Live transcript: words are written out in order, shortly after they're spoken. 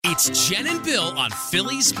It's Jen and Bill on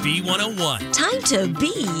Phillies B101. Time to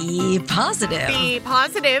be positive. Be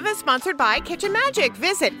Positive is sponsored by Kitchen Magic.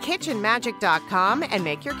 Visit kitchenmagic.com and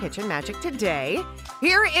make your kitchen magic today.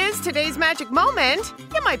 Here is today's magic moment.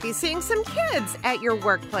 You might be seeing some kids at your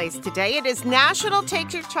workplace today. It is National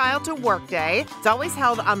Take Your Child to Work Day. It's always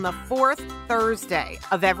held on the fourth Thursday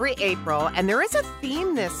of every April, and there is a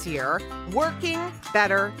theme this year, working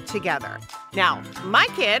better together. Now, my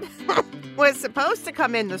kid was supposed to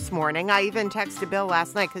come in this morning. I even texted Bill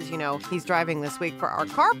last night because, he's driving this week for our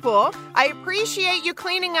carpool. I appreciate you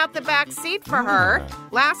cleaning out the back seat for her.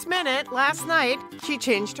 Last night, she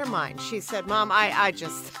changed her mind. She said, Mom, I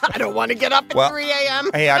don't want to get up at 3 a.m.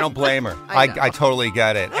 Hey, I don't blame her. I totally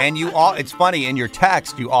get it. And it's funny, in your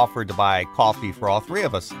text, you offered to buy coffee for all three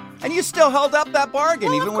of us. And you still held up that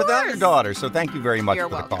bargain, even without your daughter. So thank you very much for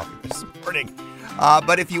the coffee this morning.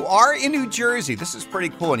 But if you are in New Jersey, this is pretty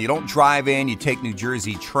cool, and you don't drive in, you take New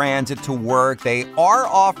Jersey Transit to work. They are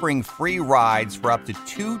offering free rides for up to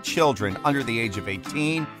 2 children under the age of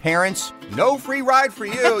 18. Parents, no free ride for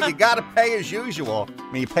you. You got to pay as usual.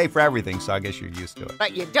 I mean, you pay for everything, so I guess you're used to it.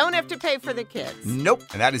 But you don't have to pay for the kids. Nope.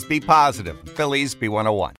 And that is Be Positive. Phillies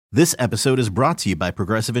B101. This episode is brought to you by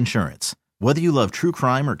Progressive Insurance. Whether you love true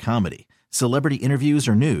crime or comedy, celebrity interviews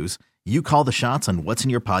or news, you call the shots on what's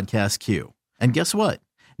in your podcast queue. And guess what?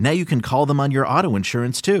 Now you can call them on your auto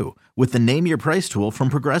insurance, too, with the Name Your Price tool from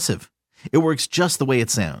Progressive. It works just the way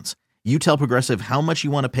it sounds. You tell Progressive how much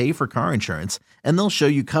you want to pay for car insurance, and they'll show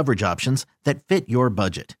you coverage options that fit your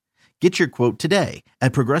budget. Get your quote today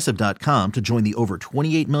at Progressive.com to join the over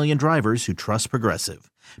 28 million drivers who trust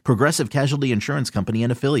Progressive. Progressive Casualty Insurance Company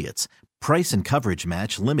and Affiliates. Price and coverage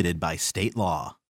match limited by state law.